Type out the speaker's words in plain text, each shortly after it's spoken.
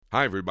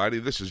Hi, everybody.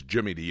 This is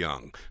Jimmy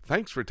DeYoung.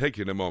 Thanks for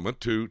taking a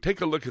moment to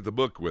take a look at the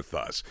book with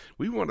us.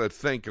 We want to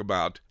think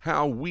about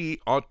how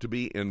we ought to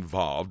be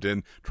involved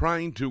in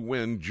trying to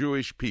win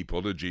Jewish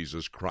people to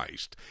Jesus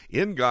Christ.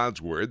 In God's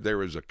Word,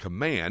 there is a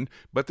command,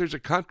 but there's a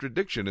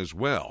contradiction as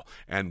well,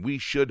 and we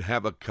should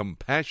have a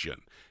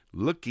compassion.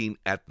 Looking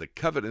at the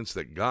covenants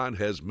that God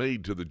has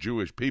made to the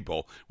Jewish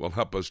people will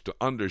help us to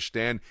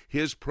understand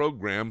His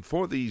program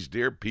for these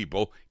dear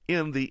people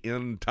in the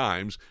end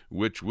times,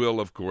 which will,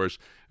 of course,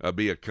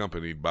 be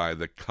accompanied by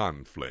the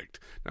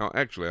conflict. Now,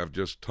 actually, I've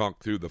just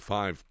talked through the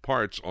 5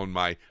 parts on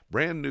my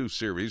brand new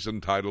series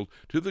entitled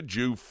To the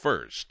Jew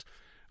First.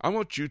 I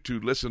want you to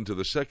listen to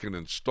the second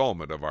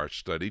installment of our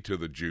study, To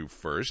the Jew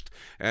First,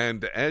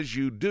 and as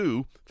you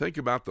do, think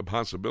about the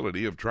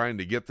possibility of trying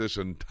to get this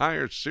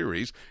entire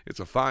series, it's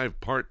a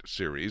 5-part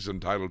series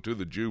entitled To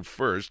the Jew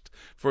First,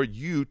 for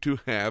you to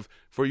have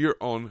for your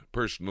own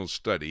personal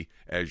study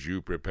as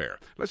you prepare.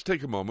 Let's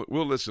take a moment,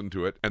 we'll listen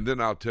to it, and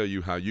then I'll tell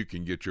you how you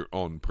can get your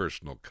own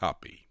personal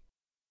copy.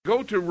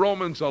 Go to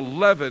Romans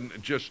 11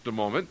 just a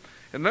moment,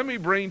 and let me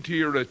bring to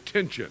your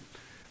attention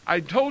I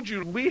told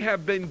you we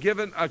have been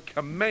given a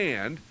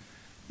command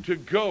to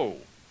go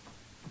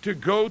to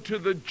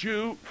the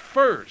Jew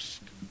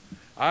first.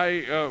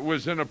 I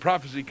was in a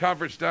prophecy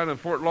conference down in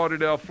Fort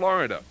Lauderdale,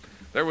 Florida.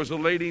 There was a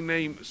lady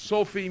named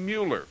Sophie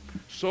Mueller.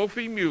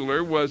 Sophie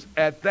Mueller was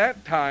at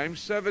that time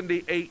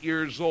 78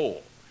 years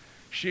old.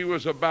 She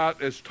was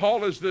about as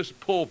tall as this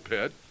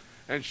pulpit,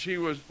 and she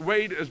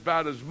weighed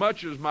about as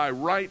much as my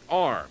right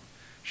arm.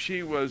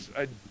 She was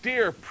a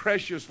dear,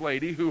 precious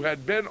lady who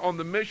had been on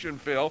the mission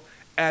field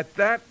at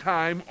that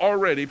time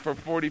already for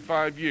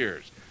 45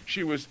 years.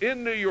 She was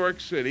in New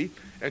York City,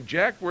 and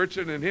Jack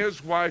Wyrtzen and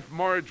his wife,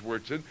 Marge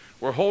Wyrtzen,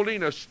 were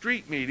holding a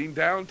street meeting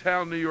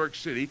downtown New York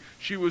City.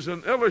 She was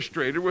an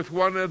illustrator with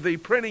one of the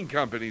printing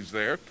companies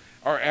there,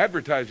 or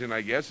advertising,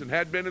 I guess, and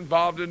had been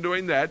involved in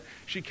doing that.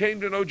 She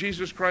came to know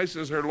Jesus Christ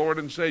as her Lord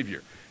and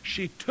Savior.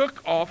 She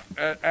took off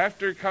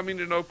after coming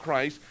to know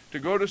Christ to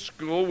go to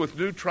school with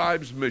New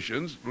Tribes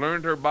Missions,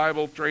 learned her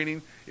Bible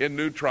training in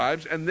New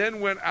Tribes, and then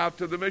went out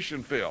to the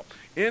mission field,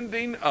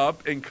 ending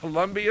up in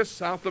Colombia,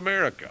 South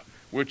America,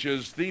 which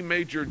is the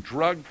major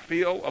drug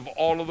field of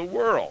all of the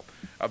world.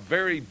 A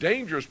very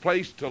dangerous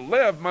place to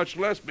live, much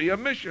less be a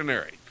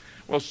missionary.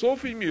 Well,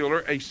 Sophie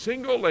Mueller, a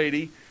single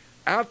lady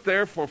out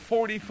there for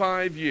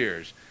 45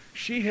 years,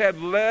 she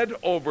had led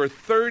over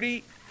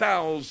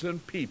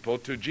 30,000 people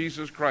to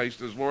Jesus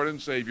Christ as Lord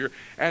and Savior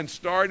and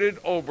started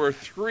over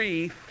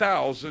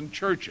 3,000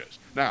 churches.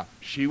 Now,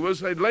 she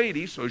was a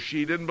lady, so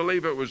she didn't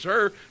believe it was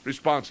her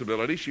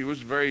responsibility. She was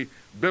very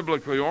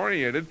biblically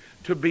oriented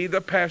to be the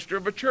pastor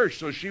of a church.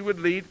 So she would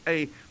lead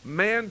a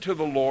man to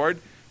the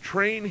Lord,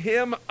 train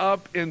him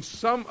up in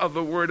some of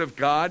the Word of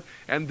God,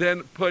 and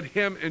then put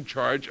him in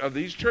charge of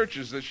these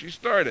churches that she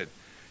started.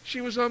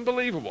 She was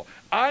unbelievable.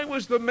 I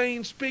was the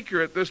main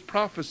speaker at this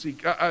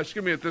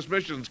at this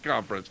missions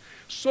conference.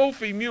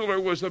 Sophie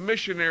Mueller was a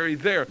missionary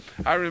there.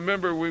 I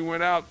remember we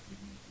went out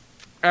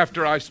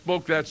after I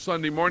spoke that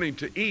Sunday morning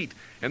to eat,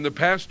 and the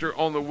pastor,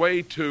 on the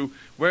way to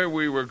where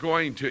we were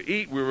going to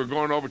eat, we were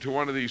going over to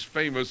one of these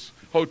famous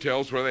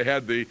hotels where they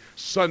had the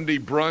Sunday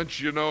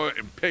brunch,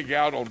 and pig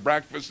out on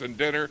breakfast and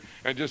dinner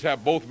and just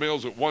have both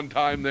meals at one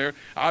time there.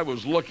 I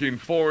was looking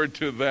forward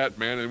to that,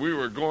 man, and we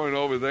were going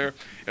over there.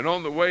 And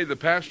on the way, the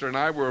pastor and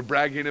I were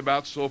bragging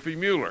about Sophie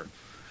Mueller.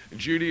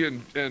 Judy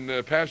and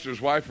the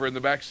pastor's wife were in the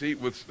back seat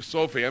with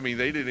Sophie. I mean,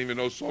 they didn't even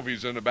know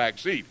Sophie's in the back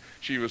seat.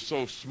 She was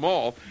so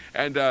small.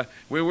 And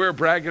we were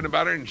bragging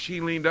about her, and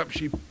she leaned up.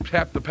 She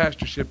tapped the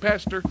pastor. She said,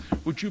 "Pastor,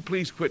 would you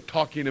please quit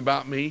talking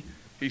about me?"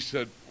 He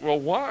said, "Well,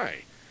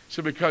 why?" He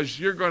said, "Because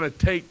you're going to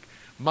take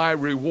my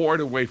reward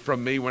away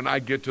from me when I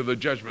get to the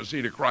judgment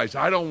seat of Christ.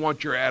 I don't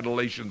want your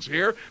adulations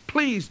here.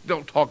 Please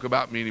don't talk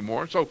about me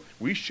anymore." So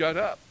we shut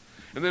up.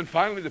 And then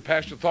finally the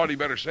pastor thought he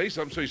better say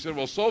something, so he said,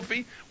 "Well,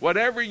 Sophie,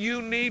 whatever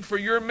you need for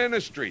your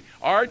ministry,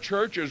 our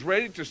church is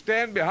ready to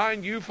stand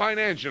behind you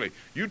financially.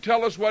 You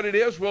tell us what it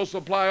is, we'll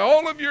supply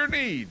all of your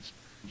needs."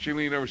 She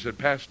leaned over and said,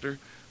 "Pastor,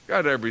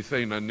 got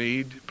everything I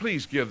need.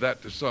 Please give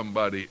that to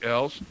somebody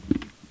else."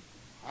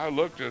 I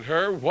looked at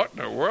her. What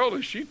in the world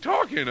is she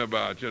talking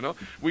about,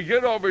 We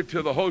get over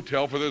to the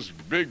hotel for this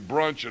big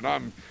brunch, and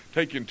I'm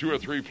taking 2 or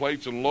 3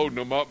 plates and loading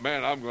them up.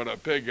 Man, I'm going to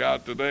pig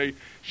out today.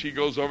 She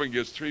goes over and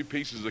gets 3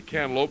 pieces of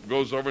cantaloupe,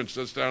 goes over and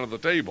sits down at the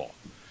table.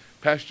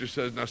 Pastor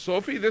says, "Now,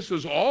 Sophie, this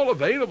is all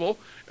available.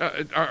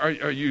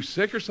 Are you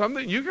sick or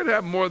something? You can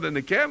have more than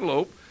the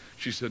cantaloupe."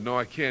 She said, "No,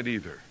 I can't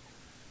either."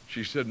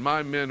 She said,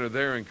 "My men are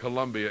there in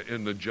Colombia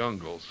in the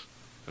jungles,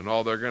 and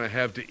all they're going to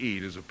have to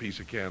eat is a piece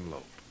of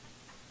cantaloupe."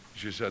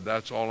 She said,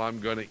 "That's all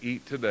I'm going to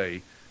eat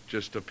today,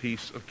 just a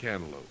piece of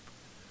cantaloupe."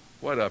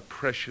 What a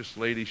precious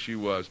lady she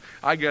was.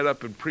 I got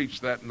up and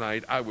preached that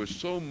night. I was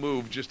so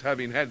moved just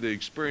having had the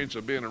experience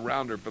of being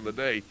around her for the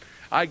day.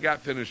 I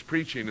got finished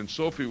preaching, and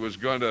Sophie was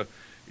going to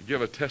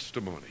give a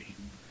testimony.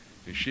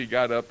 And she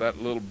got up,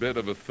 that little bit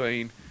of a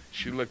thing.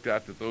 She looked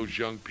out at those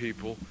young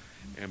people.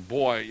 And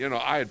boy,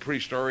 I had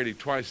preached already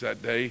twice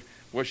that day,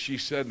 what she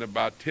said in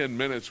about 10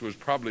 minutes was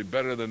probably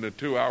better than the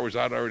 2 hours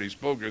I'd already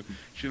spoken.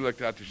 She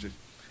looked out there and said,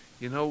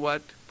 you know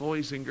what,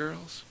 boys and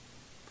girls?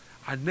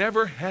 I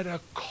never had a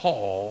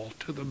call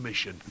to the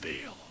mission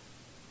field.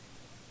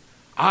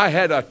 I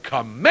had a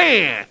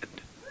command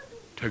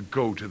to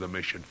go to the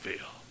mission field.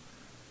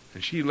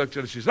 And she looked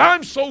at us and she said,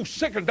 I'm so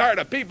sick and tired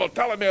of people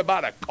telling me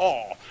about a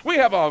call. We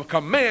have a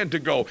command to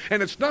go.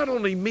 And it's not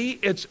only me,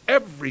 it's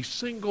every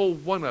single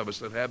one of us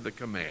that have the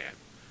command.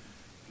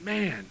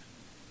 Man,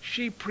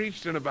 she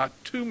preached in about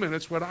 2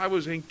 minutes what I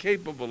was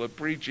incapable of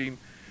preaching,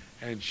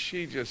 and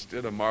she just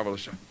did a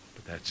marvelous job.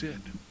 But that's it.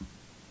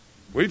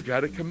 We've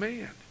got a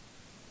command.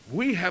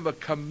 We have a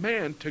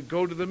command to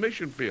go to the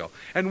mission field.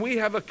 And we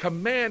have a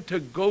command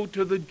to go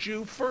to the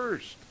Jew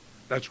first.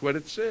 That's what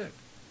it said.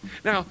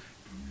 Now,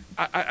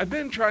 I've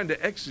been trying to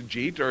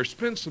exegete or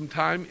spend some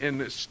time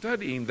in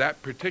studying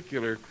that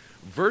particular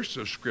verse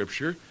of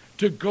Scripture,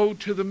 to go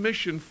to the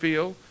mission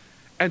field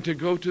and to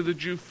go to the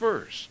Jew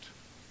first.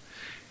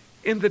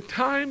 In the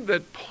time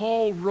that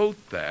Paul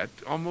wrote that,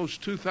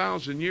 almost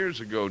 2,000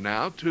 years ago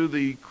now, to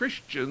the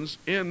Christians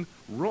in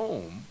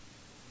Rome,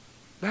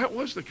 that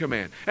was the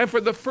command. And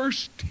for the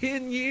first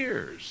 10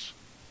 years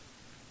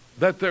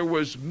that there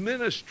was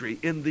ministry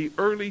in the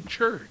early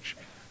church,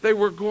 they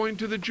were going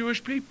to the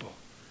Jewish people.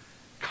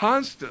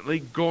 Constantly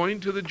going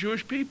to the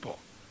Jewish people.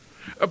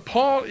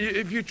 Paul,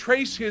 if you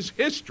trace his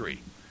history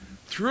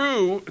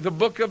through the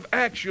book of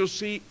Acts, you'll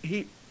see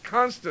he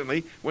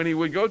constantly, when he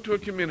would go to a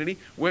community,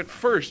 went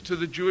first to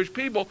the Jewish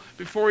people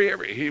before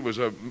he was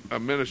a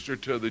minister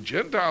to the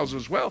Gentiles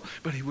as well,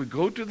 but he would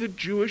go to the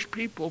Jewish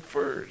people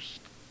first.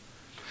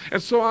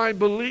 And so I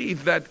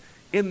believe that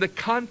in the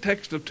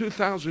context of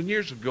 2,000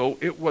 years ago,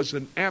 it was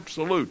an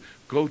absolute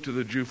go to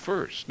the Jew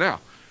first. Now,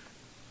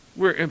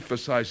 we're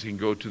emphasizing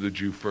go to the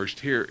Jew first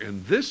here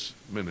in this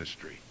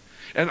ministry.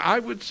 And I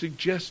would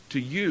suggest to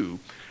you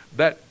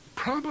that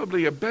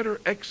probably a better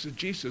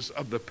exegesis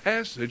of the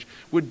passage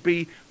would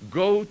be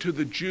go to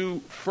the Jew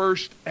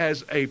first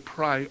as a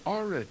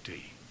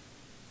priority.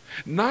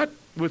 Not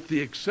with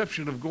the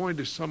exception of going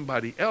to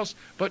somebody else,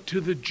 but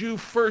to the Jew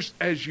first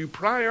as you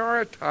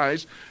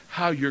prioritize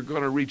how you're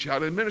going to reach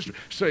out and minister.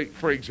 Say,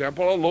 for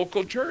example, a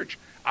local church.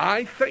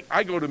 I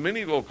go to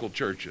many local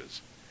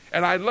churches.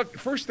 And I look,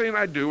 first thing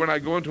I do when I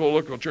go into a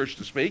local church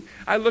to speak,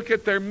 I look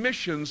at their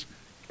missions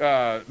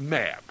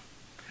map.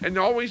 And they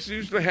always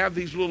usually have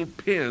these little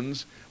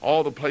pins,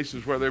 all the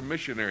places where their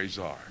missionaries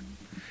are.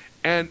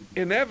 And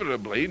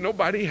inevitably,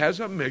 nobody has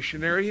a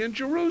missionary in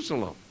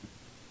Jerusalem.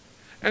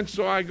 And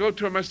so I go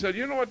to them, I said,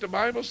 you know what the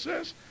Bible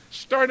says?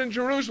 Start in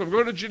Jerusalem,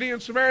 go to Judea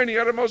and Samaria and the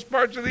uttermost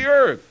parts of the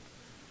earth.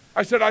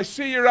 I said, I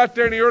see you're out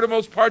there in the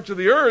uttermost parts of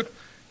the earth.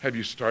 Have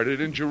you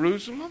started in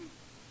Jerusalem?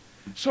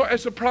 So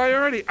as a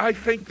priority, I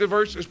think the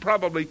verse is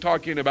probably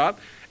talking about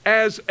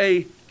as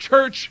a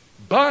church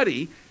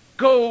body,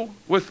 go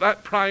with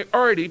that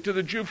priority to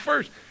the Jew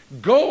first.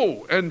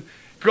 Go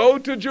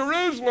to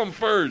Jerusalem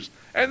first,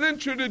 and then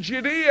to the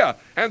Judea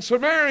and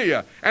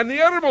Samaria and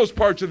the uttermost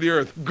parts of the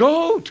earth.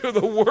 Go to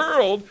the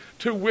world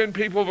to win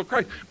people for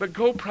Christ. But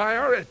go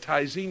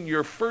prioritizing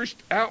your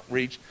first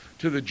outreach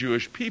to the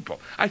Jewish people.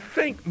 I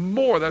think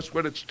more that's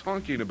what it's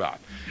talking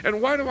about.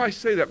 And why do I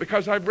say that?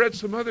 Because I've read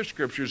some other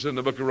scriptures in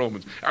the book of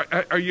Romans.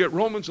 Are you at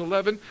Romans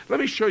 11? Let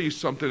me show you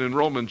something in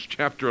Romans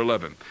chapter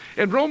 11.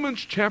 In Romans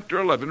chapter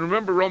 11,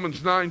 remember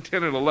Romans 9,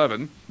 10, and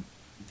 11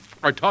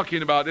 are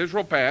talking about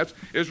Israel past,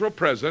 Israel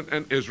present,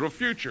 and Israel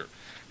future.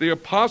 The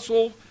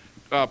apostle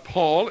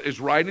Paul is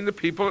writing to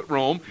people at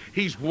Rome.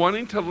 He's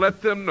wanting to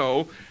let them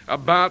know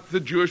about the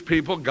Jewish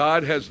people.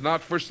 God has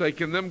not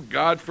forsaken them.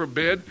 God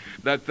forbid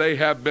that they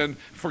have been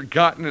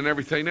forgotten and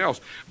everything else.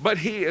 But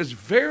he is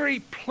very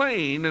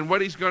plain in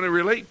what he's going to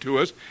relate to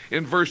us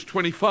in verse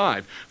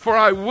 25. For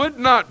I would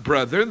not,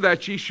 brethren,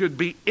 that ye should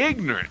be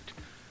ignorant.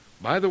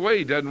 By the way,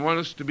 he doesn't want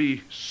us to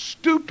be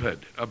stupid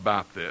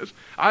about this.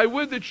 I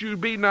would that you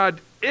be not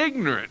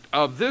ignorant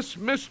of this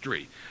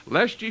mystery,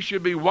 lest ye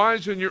should be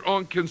wise in your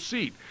own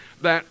conceit,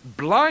 that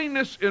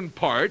blindness in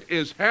part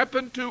is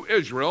happened to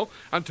Israel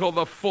until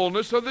the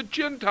fullness of the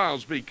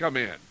Gentiles be come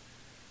in.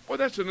 Boy,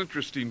 that's an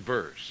interesting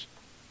verse.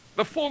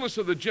 The fullness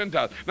of the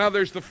Gentiles. Now,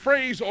 there's the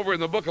phrase over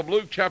in the book of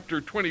Luke, chapter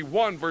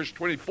 21, verse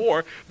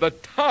 24, the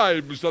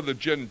times of the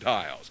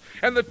Gentiles.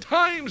 And the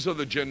times of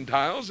the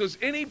Gentiles is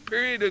any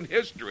period in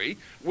history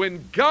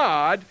when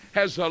God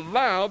has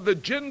allowed the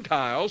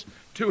Gentiles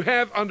to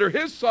have, under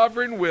his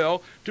sovereign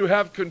will, to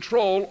have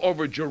control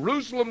over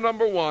Jerusalem,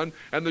 number one,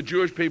 and the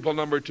Jewish people,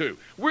 number two.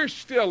 We're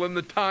still in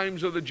the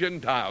times of the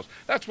Gentiles.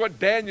 That's what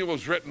Daniel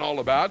was written all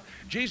about.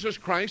 Jesus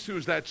Christ,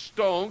 who's that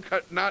stone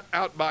cut not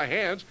out by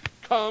hands,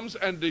 comes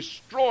and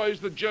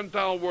destroys the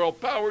Gentile world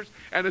powers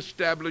and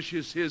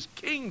establishes his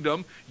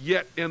kingdom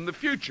yet in the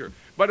future.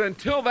 But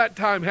until that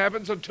time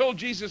happens, until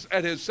Jesus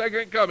at his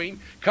second coming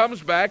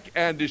comes back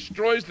and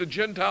destroys the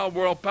Gentile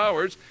world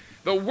powers,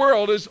 the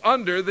world is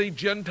under the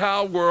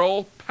Gentile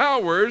world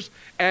powers,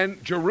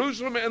 and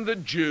Jerusalem and the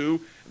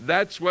Jew,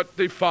 that's what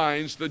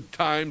defines the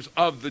times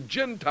of the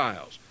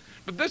Gentiles.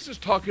 But this is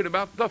talking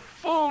about the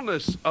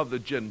fullness of the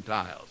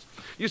Gentiles.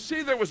 You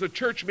see, there was a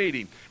church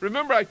meeting.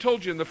 Remember, I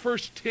told you in the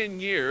first 10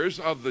 years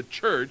of the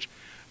church,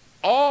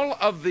 all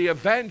of the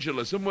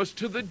evangelism was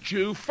to the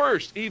Jew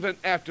first. Even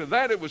after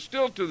that, it was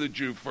still to the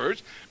Jew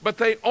first, but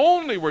they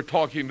only were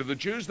talking to the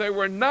Jews. They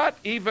were not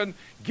even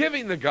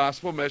giving the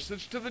gospel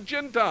message to the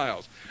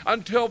Gentiles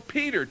until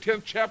Peter,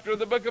 10th chapter of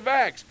the book of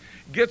Acts,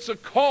 gets a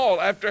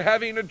call after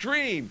having a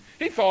dream.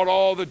 He thought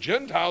all the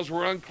Gentiles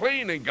were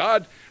unclean, and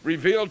God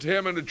revealed to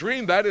him in a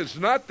dream that is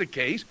not the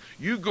case.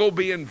 You go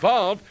be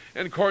involved.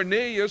 And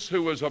Cornelius,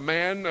 who was a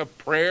man of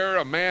prayer,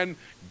 a man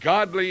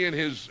godly in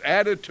his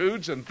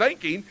attitudes and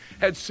thinking,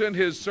 had sent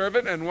his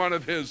servant and one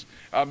of his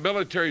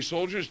military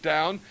soldiers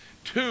down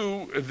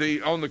to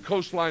on the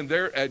coastline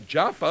there at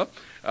Jaffa,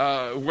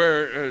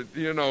 where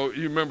you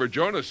remember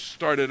Jonah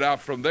started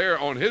out from there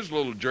on his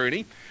little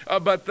journey.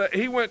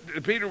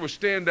 Peter was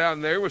staying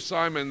down there with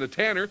Simon the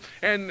tanner,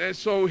 and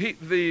so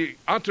the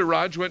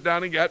entourage went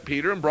down and got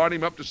Peter and brought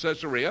him up to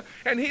Caesarea,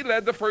 and he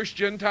led the first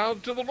Gentile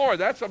to the Lord.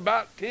 That's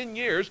about 10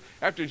 years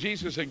after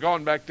Jesus had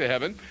gone back to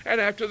heaven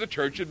and after the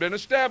church had been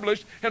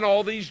established, and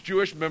all these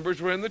Jewish members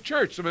were in the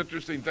church. Some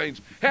interesting things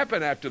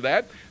happened after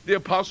that. The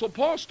Apostle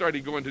Paul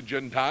started going to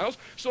Gentiles,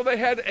 so they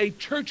had a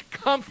church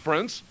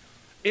conference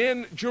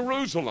in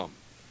Jerusalem.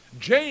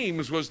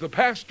 James was the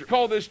pastor,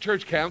 called this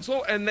church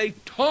council, and they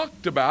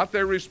talked about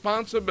their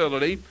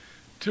responsibility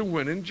to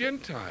winning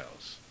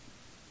Gentiles.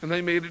 And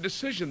they made a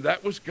decision.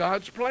 That was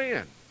God's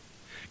plan.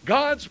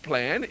 God's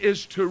plan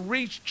is to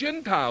reach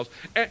Gentiles.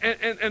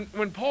 And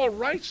when Paul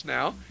writes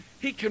now,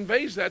 he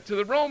conveys that to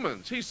the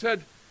Romans. He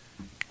said,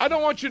 I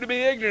don't want you to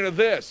be ignorant of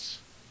this.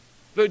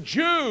 The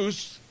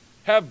Jews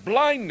have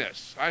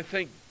blindness. I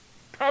think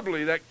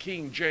probably that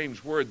King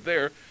James word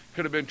there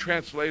could have been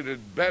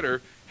translated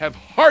better, have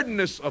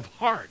hardness of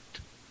heart.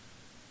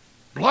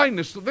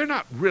 Blindness, they're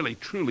not really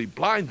truly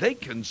blind. They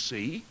can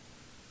see.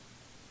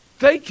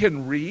 They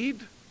can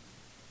read.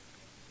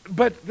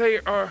 But they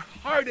are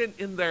hardened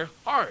in their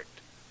heart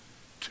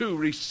to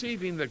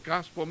receiving the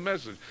gospel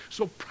message.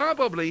 So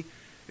probably,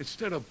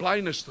 instead of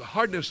blindness, the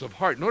hardness of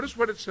heart. Notice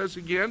what it says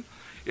again.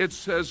 It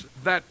says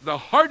that the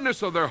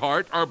hardness of their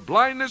heart are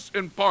blindness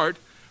in part.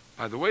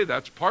 By the way,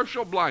 that's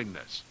partial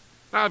blindness.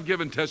 Now, I've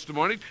given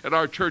testimony at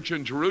our church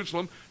in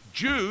Jerusalem.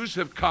 Jews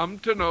have come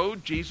to know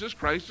Jesus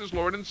Christ as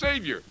Lord and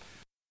Savior.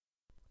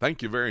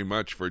 Thank you very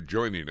much for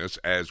joining us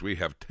as we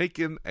have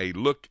taken a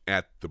look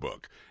at the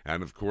book.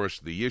 And, of course,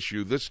 the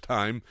issue this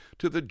time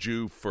to the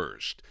Jew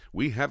first.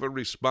 We have a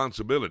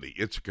responsibility.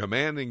 It's a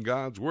command in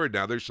God's Word.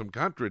 Now, there's some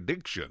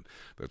contradiction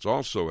that's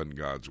also in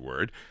God's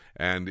Word,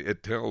 and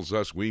it tells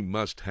us we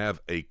must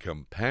have a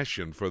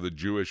compassion for the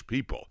Jewish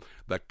people.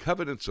 The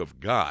covenants of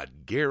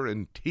God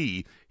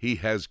guarantee He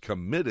has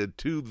committed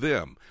to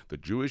them, the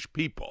Jewish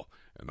people,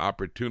 an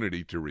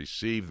opportunity to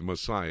receive the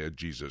Messiah,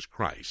 Jesus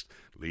Christ.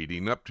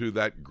 Leading up to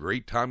that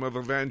great time of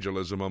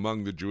evangelism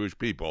among the Jewish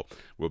people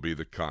will be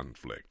the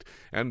conflict.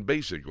 And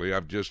basically,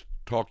 I've just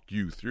talked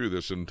you through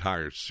this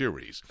entire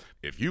series.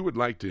 If you would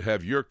like to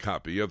have your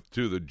copy of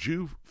To the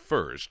Jew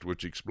First,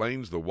 which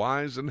explains the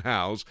whys and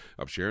hows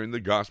of sharing the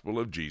gospel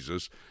of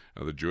Jesus,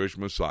 the Jewish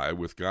Messiah,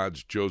 with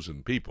God's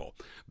chosen people,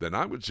 then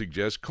I would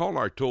suggest call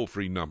our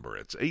toll-free number.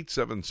 It's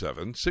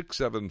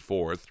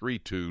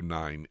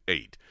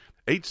 877-674-3298.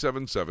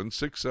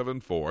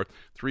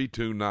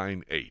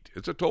 877-674-3298.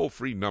 It's a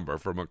toll-free number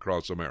from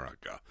across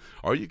America.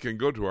 Or you can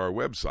go to our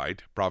website,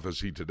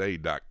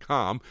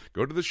 prophecytoday.com,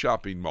 go to the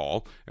shopping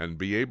mall, and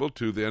be able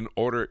to then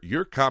order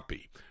your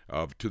copy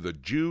of To the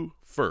Jew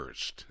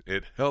First.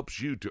 It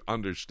helps you to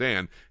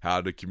understand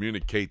how to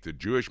communicate the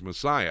Jewish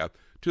Messiah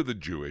to the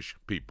Jewish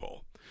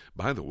people.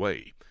 By the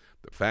way,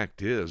 the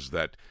fact is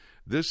that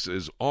this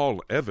is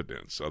all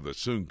evidence of the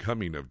soon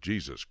coming of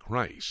Jesus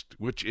Christ,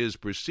 which is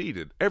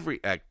preceded.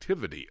 Every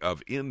activity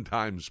of end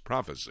times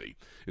prophecy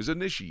is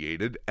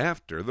initiated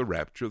after the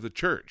rapture of the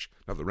church.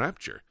 Now, the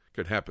rapture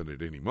could happen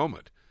at any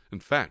moment.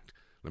 In fact,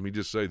 let me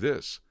just say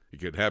this.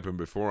 It could happen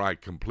before I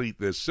complete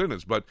this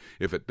sentence, but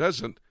if it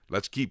doesn't,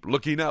 let's keep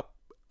looking up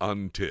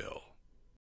until.